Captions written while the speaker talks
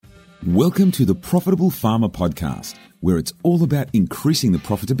Welcome to the Profitable Farmer Podcast, where it's all about increasing the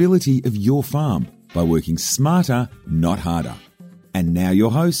profitability of your farm by working smarter, not harder. And now your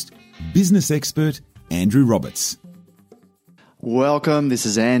host, business expert, Andrew Roberts. Welcome, this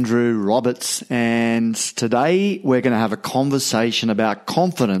is Andrew Roberts, and today we're going to have a conversation about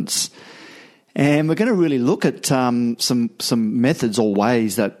confidence. And we're going to really look at some methods or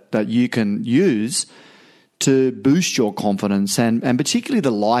ways that you can use to boost your confidence and particularly the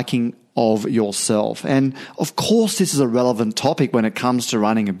liking of yourself. And of course, this is a relevant topic when it comes to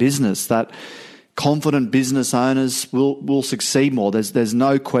running a business, that confident business owners will succeed more. There's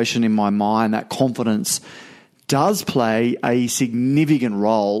no question in my mind that confidence does play a significant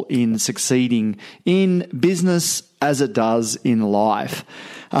role in succeeding in business as it does in life.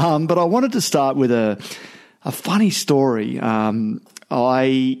 But I wanted to start with a funny story.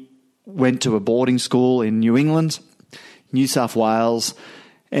 I went to a boarding school in New England, New South Wales,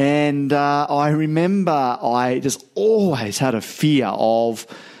 and I remember I just always had a fear of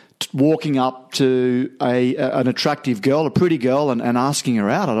walking up to an attractive girl, a pretty girl, and asking her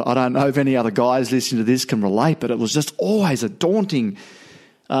out. I don't know if any other guys listening to this can relate, but it was just always a daunting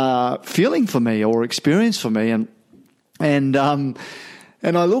feeling for me or experience for me.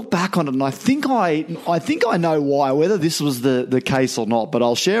 And I look back on it, and I think I know why, whether this was the case or not, but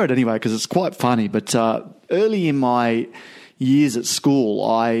I'll share it anyway because it's quite funny. But early in my years at school,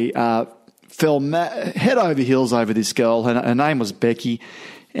 I fell head over heels over this girl. Her name was Becky,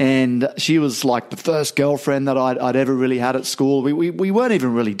 and she was like the first girlfriend that I'd ever really had at school. We weren't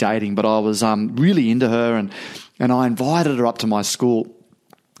even really dating, but I was really into her, and I invited her up to my school.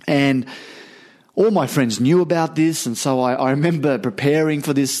 And all my friends knew about this, and so I remember preparing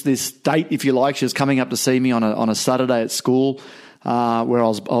for this date, if you like. She was coming up to see me on a Saturday at school, where I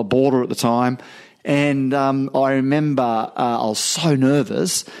was a boarder at the time. And I remember I was so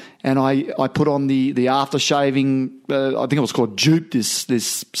nervous, and I put on the aftershaving, I think it was called Jupe,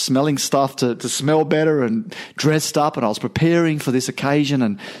 this smelling stuff to smell better, and dressed up, and I was preparing for this occasion,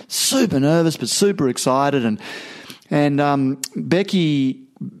 and super nervous but super excited. And Becky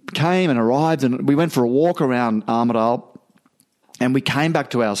came and arrived, and we went for a walk around Armidale, and we came back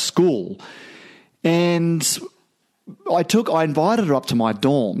to our school, and I invited her up to my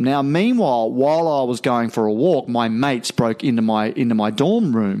dorm. Now, meanwhile, while I was going for a walk, my mates broke into my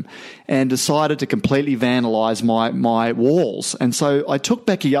dorm room and decided to completely vandalize my walls. And so I took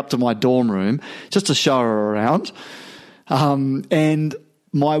Becky up to my dorm room just to show her around, and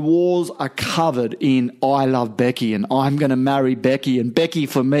my walls are covered in "I love Becky" and "I'm going to marry Becky" and "Becky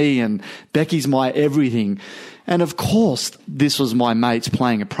for me" and "Becky's my everything." And of course, this was my mates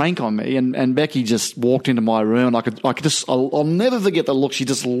playing a prank on me. And Becky just walked into my room, and I'll never forget the look. She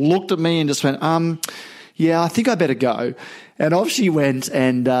just looked at me and just went, yeah, I think I better go. And off she went,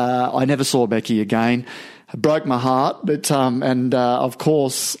 and I never saw Becky again. It broke my heart, but of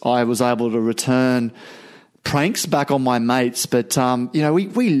course, I was able to return pranks back on my mates, but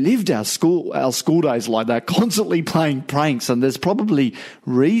we lived our school days like that, constantly playing pranks, and there's probably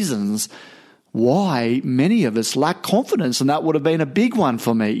reasons why many of us lack confidence, and that would have been a big one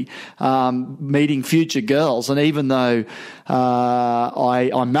for me, meeting future girls. And even though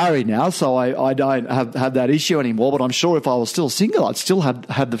I'm married now, so I don't have that issue anymore, but I'm sure if I was still single, I'd still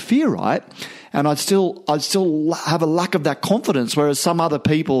have the fear, right? And I'd still have a lack of that confidence, whereas some other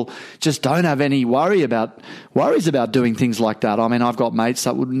people just don't have any worries about doing things like that. I mean, I've got mates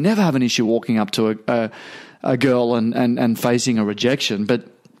that would never have an issue walking up to a girl and facing a rejection. But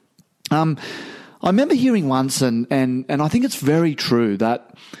I remember hearing once, and I think it's very true,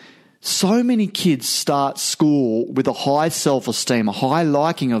 that so many kids start school with a high self-esteem, a high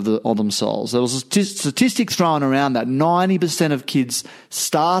liking of themselves. There was a statistic thrown around that 90% of kids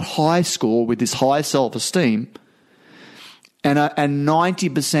start high school with this high self-esteem, and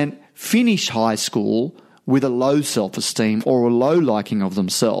 90% finish high school with a low self-esteem or a low liking of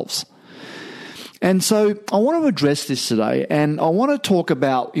themselves. And so I want to address this today, and I want to talk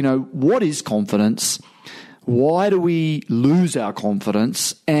about, what is confidence? Why do we lose our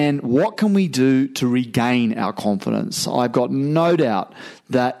confidence, and what can we do to regain our confidence? I've got no doubt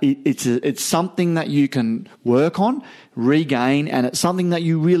that it's something that you can work on, regain, and it's something that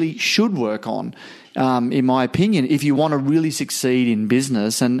you really should work on, in my opinion, if you want to really succeed in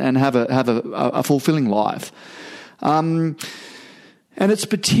business and have a fulfilling life. And it's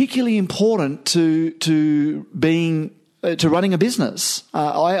particularly important to running a business.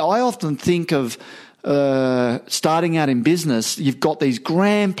 I often think of starting out in business, you've got these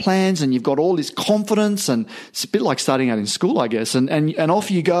grand plans and you've got all this confidence, and it's a bit like starting out in school, I guess. And off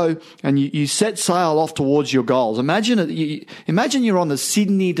you go, and you set sail off towards your goals. Imagine you're on the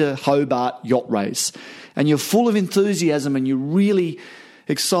Sydney to Hobart yacht race, and you're full of enthusiasm and you're really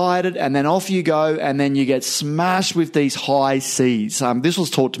excited, and then off you go, and then you get smashed with these high seas. This was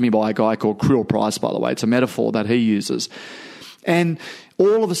taught to me by a guy called Krill Price, by the way. It's a metaphor that he uses. And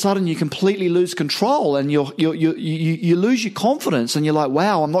all of a sudden you completely lose control, and you lose your confidence, and you're like,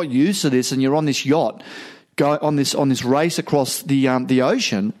 wow, I'm not used to this. And you're on this yacht, on this race across the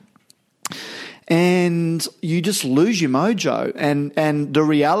ocean, and you just lose your mojo, and the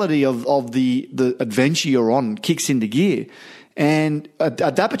reality of the adventure you're on kicks into gear. And at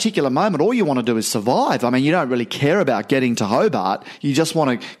that particular moment, all you want to do is survive. I mean, you don't really care about getting to Hobart. You just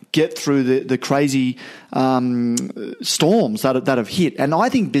want to get through the crazy storms that have hit. And I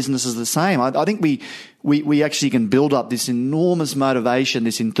think business is the same. I think we actually can build up this enormous motivation,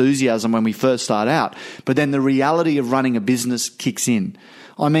 this enthusiasm when we first start out. But then the reality of running a business kicks in.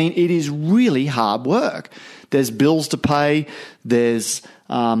 I mean, it is really hard work. There's bills to pay. There's,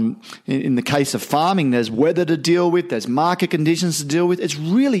 in the case of farming, there's weather to deal with. There's market conditions to deal with. It's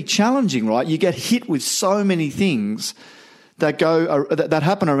really challenging, right? You get hit with so many things that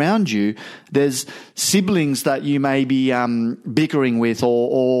happen around you. There's siblings that you may be bickering with,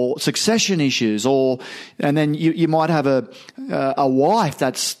 or succession issues, and then you might have a wife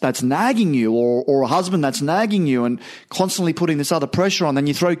that's nagging you, or a husband that's nagging you and constantly putting this other pressure on. Then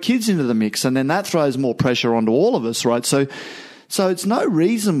you throw kids into the mix, and then that throws more pressure onto all of us, right? So it's no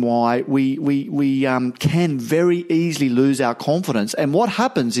reason why we can very easily lose our confidence. And what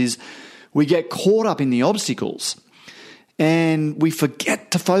happens is we get caught up in the obstacles, and we forget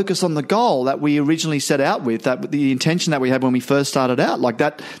to focus on the goal that we originally set out with, that the intention that we had when we first started out. Like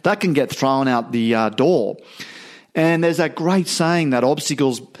that can get thrown out the door. And there's that great saying that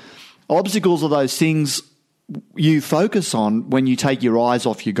obstacles are those things you focus on when you take your eyes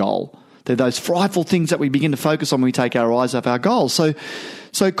off your goal. They're those frightful things that we begin to focus on when we take our eyes off our goals.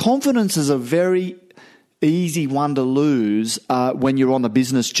 So confidence is a very easy one to lose when you're on the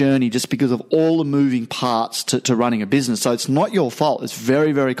business journey, just because of all the moving parts to running a business. So it's not your fault. It's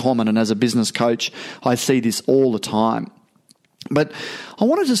very, very common. And as a business coach, I see this all the time. But I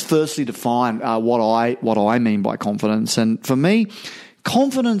want to just firstly define what I mean by confidence. And for me,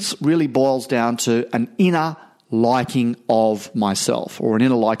 confidence really boils down to an inner liking of myself, or an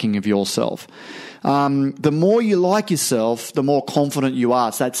inner liking of yourself. The more you like yourself, the more confident you are.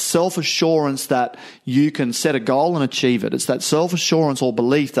 It's that self-assurance that you can set a goal and achieve it. It's that self-assurance or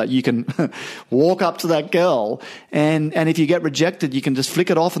belief that you can walk up to that girl, and if you get rejected, you can just flick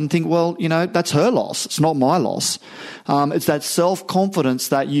it off and think, well, that's her loss. It's not my loss. It's that self-confidence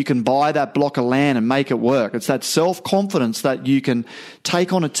that you can buy that block of land and make it work. It's that self-confidence that you can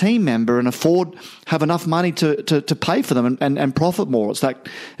take on a team member and have enough money to pay for them and profit more.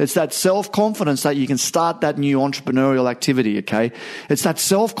 It's that self-confidence that you can start that new entrepreneurial activity, okay? It's that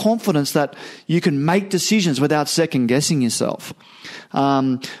self-confidence that you can make decisions without second-guessing yourself.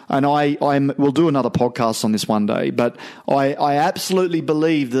 And we'll do another podcast on this one day, but I absolutely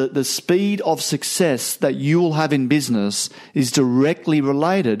believe that the speed of success that you will have in business is directly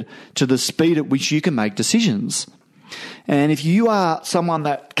related to the speed at which you can make decisions. And if you are someone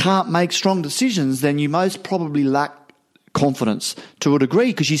that can't make strong decisions, then you most probably lack confidence to a degree,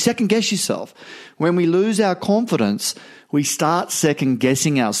 because you second guess yourself. When we lose our confidence, we start second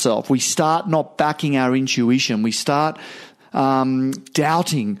guessing ourselves. We start not backing our intuition. We start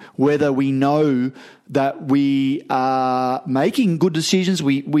doubting whether we know that we are making good decisions.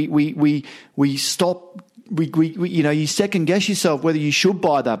 We stop. You second guess yourself whether you should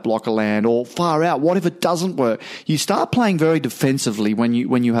buy that block of land, or far out, what if it doesn't work? You start playing very defensively when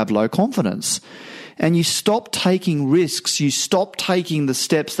you have low confidence. And you stop taking risks. You stop taking the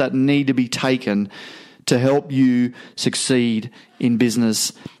steps that need to be taken to help you succeed in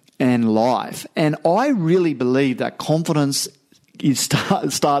business and life. And I really believe that confidence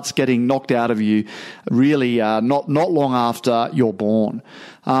starts getting knocked out of you really not long after you're born.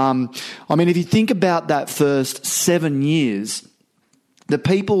 If you think about that first 7 years, the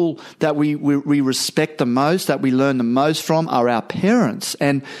people that we respect the most, that we learn the most from, are our parents.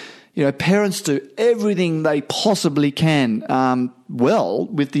 And parents do everything they possibly can,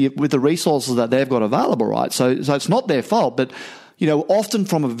 with the resources that they've got available, right? So it's not their fault, but often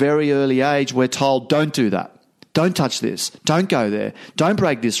from a very early age, we're told, don't do that. Don't touch this. Don't go there. Don't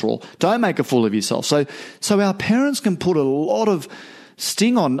break this rule. Don't make a fool of yourself. So our parents can put a lot of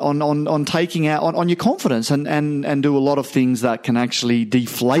sting on taking out on your confidence and do a lot of things that can actually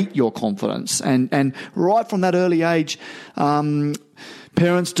deflate your confidence. And right from that early age,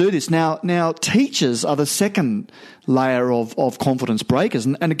 parents do this. Now teachers are the second layer of confidence breakers.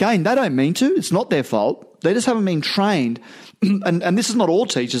 And again, they don't mean to. It's not their fault. They just haven't been trained. And this is not all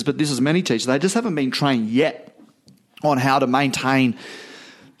teachers, but this is many teachers. They just haven't been trained yet on how to maintain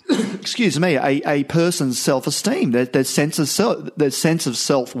a person's self-esteem, their sense of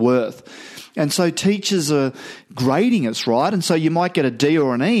self-worth. And so teachers are grading us, right? And so you might get a D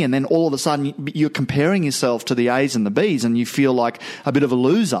or an E, and then all of a sudden you're comparing yourself to the A's and the B's, and you feel like a bit of a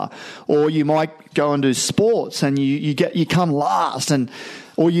loser. Or you might go and do sports, and you come last,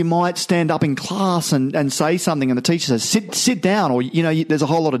 or you might stand up in class and say something, and the teacher says, sit down, or, there's a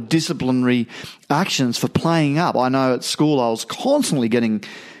whole lot of disciplinary actions for playing up. I know at school I was constantly getting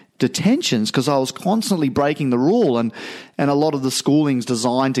detentions because I was constantly breaking the rule, and a lot of the schooling's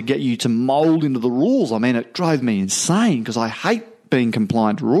designed to get you to mold into the rules. I mean, it drove me insane because I hate being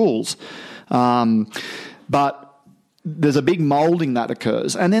compliant to rules. But there's a big molding that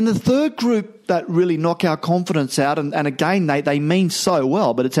occurs. And then the third group that really knock our confidence out, and again, they mean so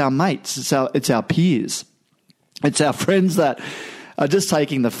well, but it's our mates, it's our peers. It's our friends that are just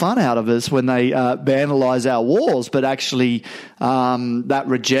taking the fun out of us when they vandalise our walls. But actually, that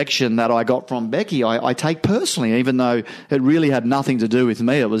rejection that I got from Becky, I take personally, even though it really had nothing to do with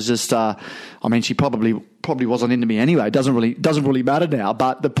me. It was just, she probably wasn't into me anyway. It doesn't really matter now.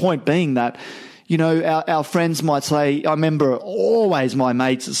 But the point being that, our friends might say, I remember always my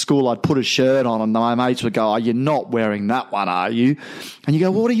mates at school, I'd put a shirt on and my mates would go, "Oh, you're not wearing that one, are you?" And you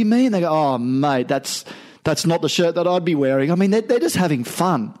go, "Well, what do you mean?" They go, "Oh, mate, that's not the shirt that I'd be wearing." I mean, they're just having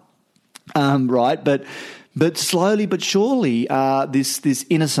fun, right? But slowly but surely, this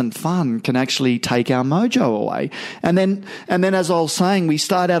innocent fun can actually take our mojo away. And then, as I was saying, we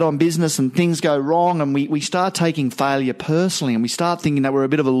start out on business and things go wrong, and we start taking failure personally, and we start thinking that we're a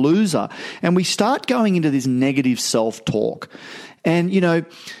bit of a loser, and we start going into this negative self-talk. And,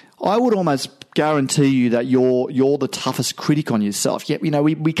 I would almost guarantee you that you're the toughest critic on yourself. Yet,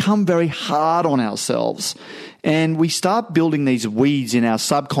 we become very hard on ourselves, and we start building these weeds in our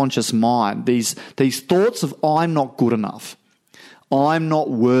subconscious mind, these thoughts of I'm not good enough, I'm not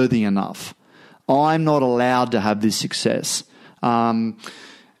worthy enough, I'm not allowed to have this success. And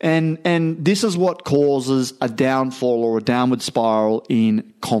this is what causes a downfall or a downward spiral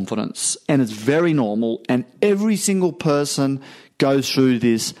in confidence. And it's very normal, and every single person goes through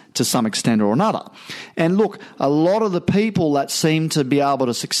this to some extent or another. And look, a lot of the people that seem to be able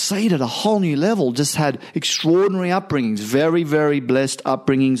to succeed at a whole new level just had extraordinary upbringings, very, very blessed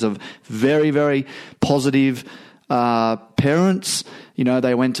upbringings of very, very positive parents.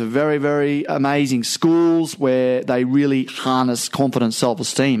 They went to very, very amazing schools where they really harness confidence,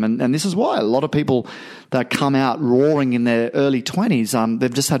 self-esteem. And this is why a lot of people that come out roaring in their early 20s,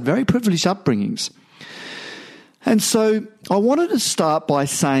 they've just had very privileged upbringings. And so I wanted to start by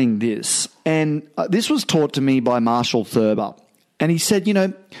saying this, and this was taught to me by Marshall Thurber. And he said,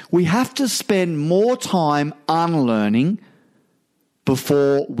 we have to spend more time unlearning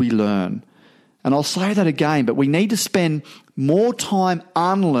before we learn. And I'll say that again, but we need to spend more time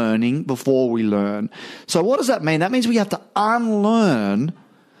unlearning before we learn. So what does that mean? That means we have to unlearn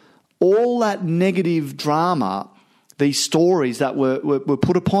all that negative drama, these stories that were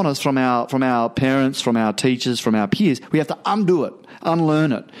put upon us from our parents, from our teachers, from our peers. We have to undo it,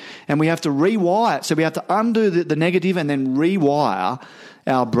 unlearn it. And we have to rewire it. So we have to undo the negative and then rewire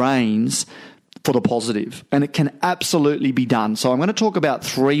our brains for the positive. And it can absolutely be done. So I'm going to talk about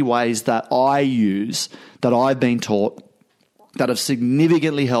 3 ways that I use, that I've been taught, that have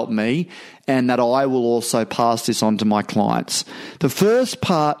significantly helped me, and that I will also pass this on to my clients. The first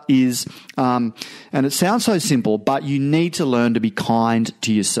part is, and it sounds so simple, but you need to learn to be kind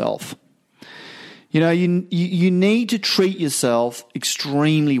to yourself. You need to treat yourself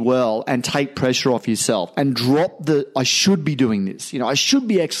extremely well and take pressure off yourself and drop the, I should be doing this. I should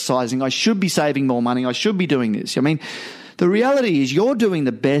be exercising. I should be saving more money. I should be doing this. The reality is you're doing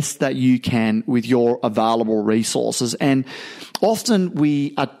the best that you can with your available resources. And often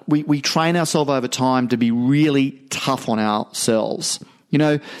we train ourselves over time to be really tough on ourselves.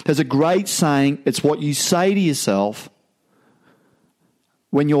 There's a great saying, it's what you say to yourself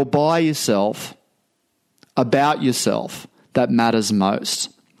when you're by yourself about yourself that matters most.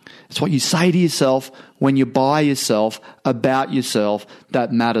 It's what you say to yourself when you're by yourself about yourself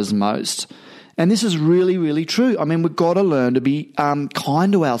that matters most. And this is really, really true. We've got to learn to be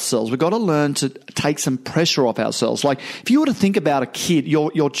kind to ourselves. We've got to learn to take some pressure off ourselves. Like if you were to think about a kid,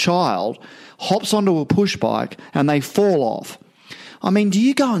 your child hops onto a push bike and they fall off. I mean, do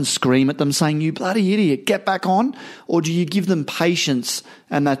you go and scream at them saying, you bloody idiot, get back on? Or do you give them patience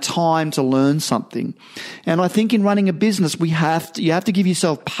and that time to learn something? And I think in running a business, you have to give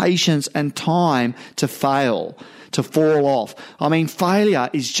yourself patience and time to fail, to fall off. I mean, failure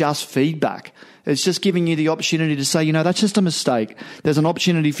is just feedback. It's just giving you the opportunity to say, that's just a mistake. There's an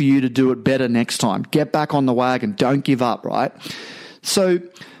opportunity for you to do it better next time. Get back on the wagon. Don't give up, right? So,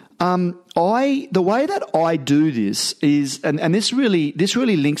 the way that I do this is, and this really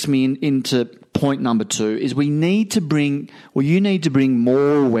links me into point number 2, is you need to bring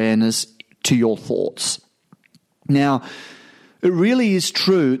more awareness to your thoughts. Now, it really is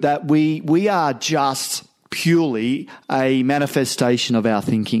true that we are just purely a manifestation of our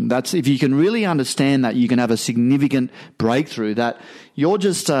thinking. That's, if you can really understand that, you can have a significant breakthrough that you're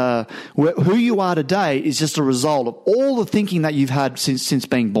just, who you are today is just a result of all the thinking that you've had since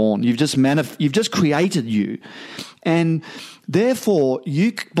being born. You've just created you. And therefore,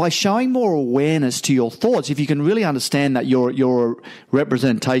 by showing more awareness to your thoughts, if you can really understand that you're a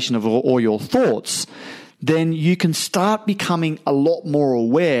representation of all your thoughts, then you can start becoming a lot more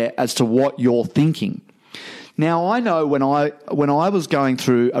aware as to what you're thinking. Now, I know when I was going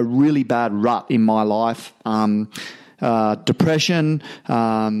through a really bad rut in my life, depression,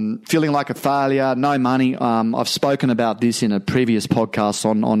 feeling like a failure, no money. I've spoken about this in a previous podcast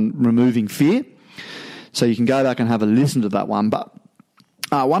on removing fear. So you can go back and have a listen to that one. But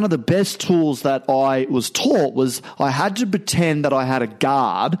one of the best tools that I was taught was I had to pretend that I had a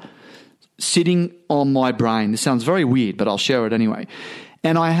guard sitting on my brain. This sounds very weird, but I'll share it anyway.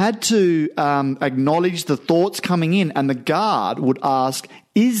 And I had to acknowledge the thoughts coming in, and the guard would ask,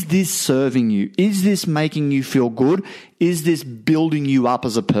 is this serving you? Is this making you feel good? Is this building you up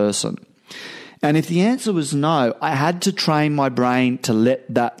as a person? And if the answer was no, I had to train my brain to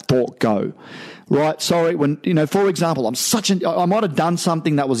let that thought go. Right? Sorry, for example, I might have done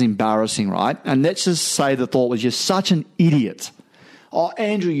something that was embarrassing, right? And let's just say the thought was, you're such an idiot. Oh,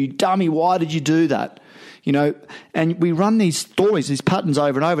 Andrew, you dummy, why did you do that? And we run these stories, these patterns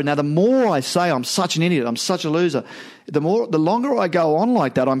over and over. Now, the more I say I'm such an idiot, I'm such a loser, the longer I go on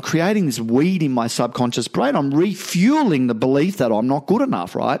like that, I'm creating this weed in my subconscious brain. I'm refueling the belief that I'm not good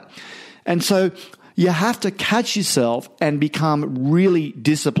enough, right? And so you have to catch yourself and become really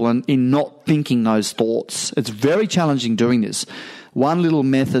disciplined in not thinking those thoughts. It's very challenging doing this. One little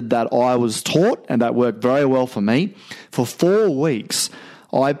method that I was taught, and that worked very well for me, for 4 weeks,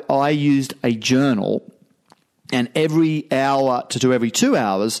 I used a journal. And every hour to every 2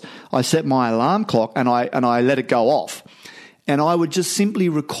 hours, I set my alarm clock and I let it go off. And I would just simply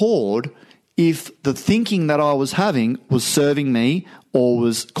record if the thinking that I was having was serving me or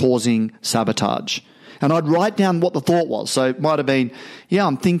was causing sabotage. And I'd write down what the thought was. So it might have been,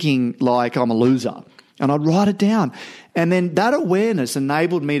 I'm thinking like I'm a loser. And I'd write it down. And then that awareness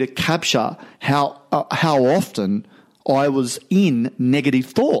enabled me to capture how often I was in negative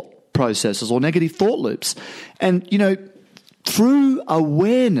thought processes or negative thought loops. And, through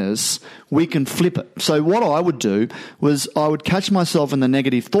awareness, we can flip it. So what I would do was I would catch myself in the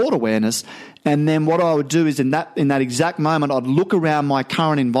negative thought awareness, and then what I would do is in that exact moment, I'd look around my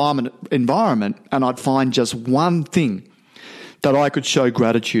current environment and I'd find just one thing that I could show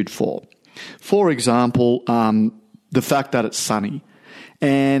gratitude for. For example, the fact that it's sunny.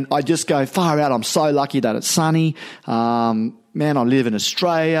 And I just go, far out, I'm so lucky that it's sunny. Man, I live in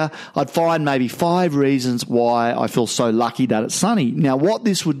Australia. I'd find maybe 5 reasons why I feel so lucky that it's sunny. Now, what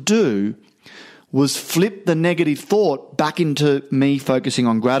this would do was flip the negative thought back into me focusing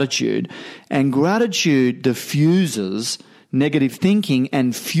on gratitude. And gratitude diffuses negative thinking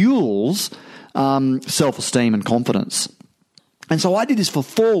and fuels self-esteem and confidence. And so I did this for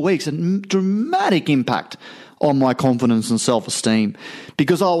 4 weeks, and dramatic impact on my confidence and self-esteem,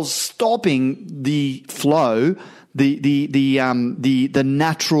 because I was stopping the flow, the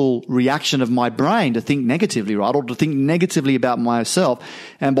natural reaction of my brain to think negatively, right, or to think negatively about myself.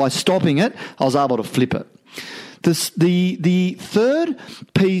 And by stopping it, I was able to flip it. The third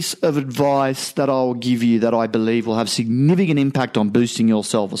piece of advice that I'll give you that I believe will have significant impact on boosting your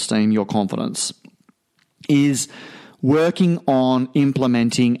self-esteem, your confidence, is working on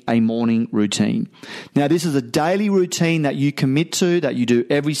implementing a morning routine. Now, this is a daily routine that you commit to, that you do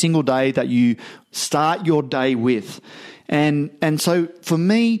every single day, that you start your day with. And so for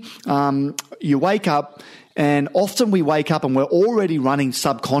me, you wake up, and often we wake up and we're already running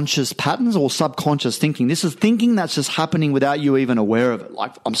subconscious patterns or subconscious thinking. This is thinking that's just happening without you even aware of it.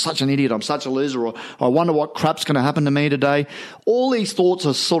 Like, I'm such an idiot, I'm such a loser, or I wonder what crap's going to happen to me today. All these thoughts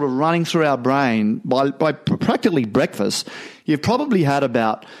are sort of running through our brain. By practically breakfast, you've probably had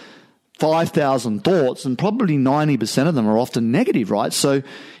about 5,000 thoughts, and probably 90% of them are often negative, right? So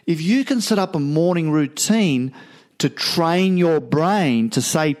if you can set up a morning routine to train your brain to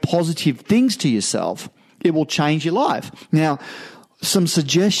say positive things to yourself, it will change your life. Now, some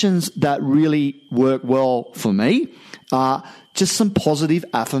suggestions that really work well for me are just some positive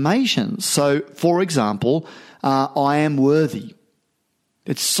affirmations. So, for example, I am worthy.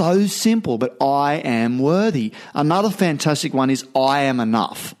 It's so simple, but I am worthy. Another fantastic one is I am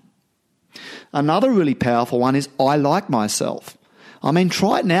enough. Another really powerful one is I like myself. I mean,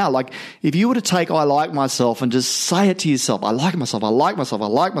 try it now. Like, if you were to take I like myself and just say it to yourself, I like myself, I like myself, I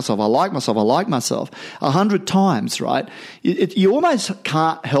like myself, I like myself, I like myself, 100 times, right? You almost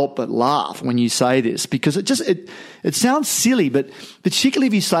can't help but laugh when you say this, because it sounds silly, but particularly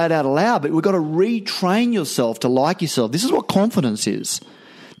if you say it out aloud, but we've got to retrain yourself to like yourself. This is what confidence is.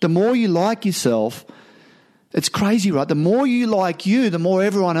 The more you like yourself, it's crazy, right? The more you like you, the more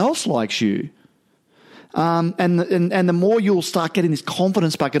everyone else likes you. And the more you'll start getting this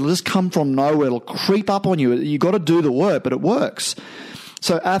confidence back, it'll just come from nowhere. It'll creep up on you. You've got to do the work, but it works.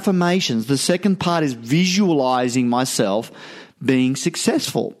 So affirmations. The second part is visualizing myself being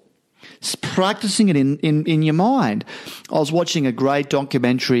successful. It's practicing it in your mind. I was watching a great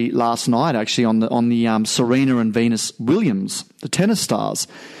documentary last night, actually, on the Serena and Venus Williams, the tennis stars.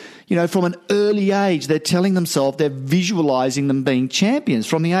 You know, from an early age, they're telling themselves, they're visualizing them being champions.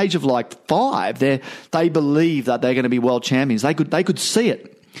 From the age of like 5, they believe that they're going to be world champions. They could see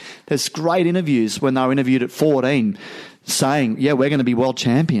it. There's great interviews when they were interviewed at 14 saying, yeah, we're going to be world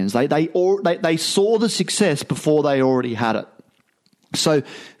champions. They saw the success before they already had it. So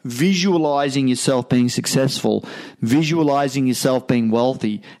visualizing yourself being successful, visualizing yourself being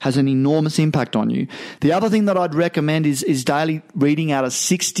wealthy has an enormous impact on you. The other thing that I'd recommend is daily reading out a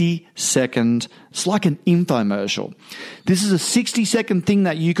 60-second, it's like an infomercial. This is a 60-second thing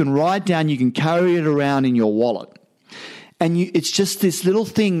that you can write down, you can carry it around in your wallet. And it's just this little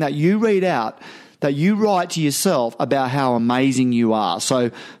thing that you read out, that you write to yourself about how amazing you are. So,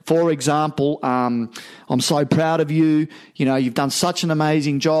 for example, I'm so proud of you. You know, you've done such an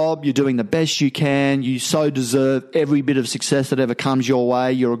amazing job. You're doing the best you can. You so deserve every bit of success that ever comes your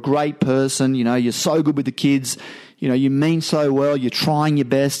way. You're a great person. You know, you're so good with the kids. You know, you mean so well. You're trying your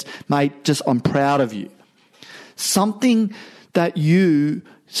best. Mate, I'm proud of you. Something that you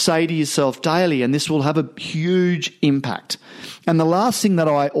say to yourself daily, and this will have a huge impact. And the last thing that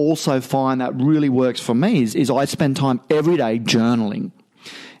I also find that really works for me is I spend time every day journaling.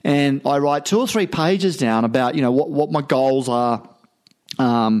 And I write 2 or 3 pages down about, you know, what my goals are,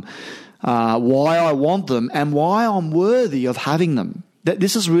 why I want them, and why I'm worthy of having them.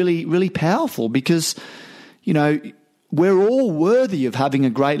 This is really, really powerful because, you know, we're all worthy of having a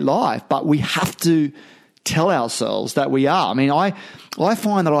great life, but we have to tell ourselves that we are. I mean, I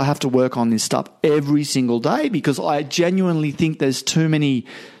find that I have to work on this stuff every single day because I genuinely think there's too many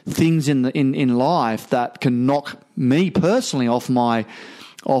things in life that can knock me personally off my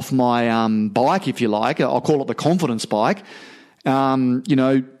bike, if you like. I'll call it the confidence bike. You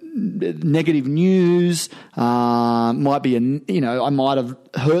know, negative news might be I might have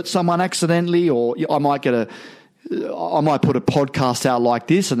hurt someone accidentally, or I might put a podcast out like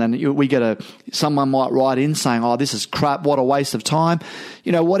this, and then someone might write in saying, "Oh, this is crap. What a waste of time."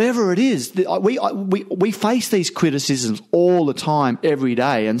 You know, whatever it is, we face these criticisms all the time, every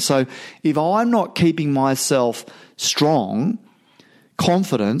day. And so, if I'm not keeping myself strong,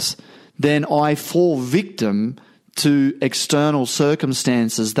 confident, then I fall victim to external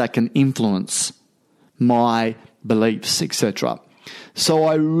circumstances that can influence my beliefs, etc. So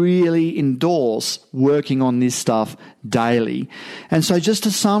I really endorse working on this stuff daily. And so just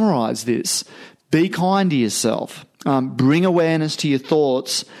to summarize this, be kind to yourself, bring awareness to your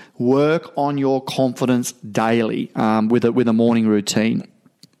thoughts, work on your confidence daily with a morning routine.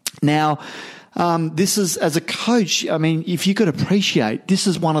 Now, this is, as a coach, I mean, if you could appreciate, this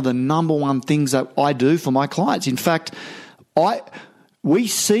is one of the number one things that I do for my clients. In fact, I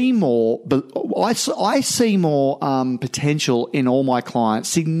see more potential in all my clients,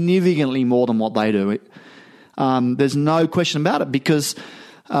 significantly more than what they do. There's no question about it, because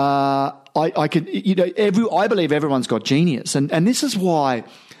I believe everyone's got genius, and this is why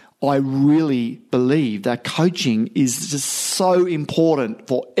I really believe that coaching is just so important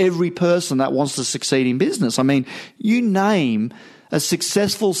for every person that wants to succeed in business. I mean, you name a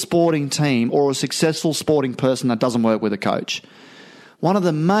successful sporting team or a successful sporting person that doesn't work with a coach. One of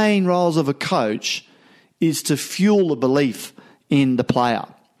the main roles of a coach is to fuel the belief in the player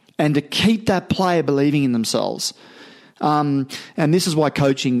and to keep that player believing in themselves. And this is why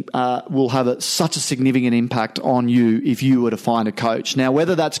coaching will have such a significant impact on you if you were to find a coach. Now,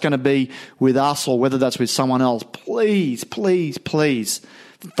 whether that's going to be with us or whether that's with someone else, please, please, please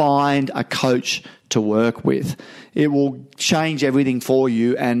find a coach to work with. It will change everything for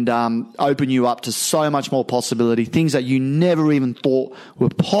you and open you up to so much more possibility, things that you never even thought were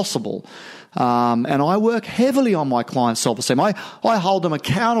possible. And I work heavily on my clients' self-esteem. I hold them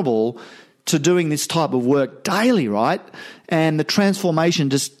accountable to doing this type of work daily, right? And the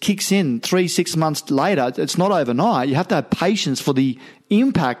transformation just kicks in 3-6 months later. It's not overnight. You have to have patience for the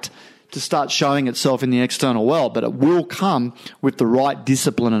impact to start showing itself in the external world, but it will come with the right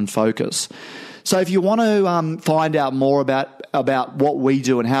discipline and focus. So if you want to find out more about what we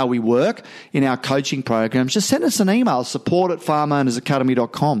do and how we work in our coaching programs, just send us an email,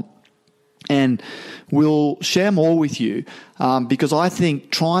 support@farmownersacademy.com. And we'll share more with you because I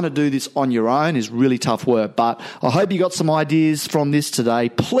think trying to do this on your own is really tough work. But I hope you got some ideas from this today.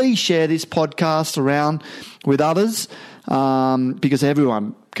 Please share this podcast around with others because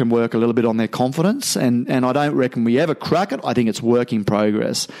everyone can work a little bit on their confidence. And I don't reckon we ever crack it. I think it's work in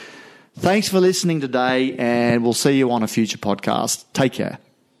progress. Thanks for listening today, and we'll see you on a future podcast. Take care.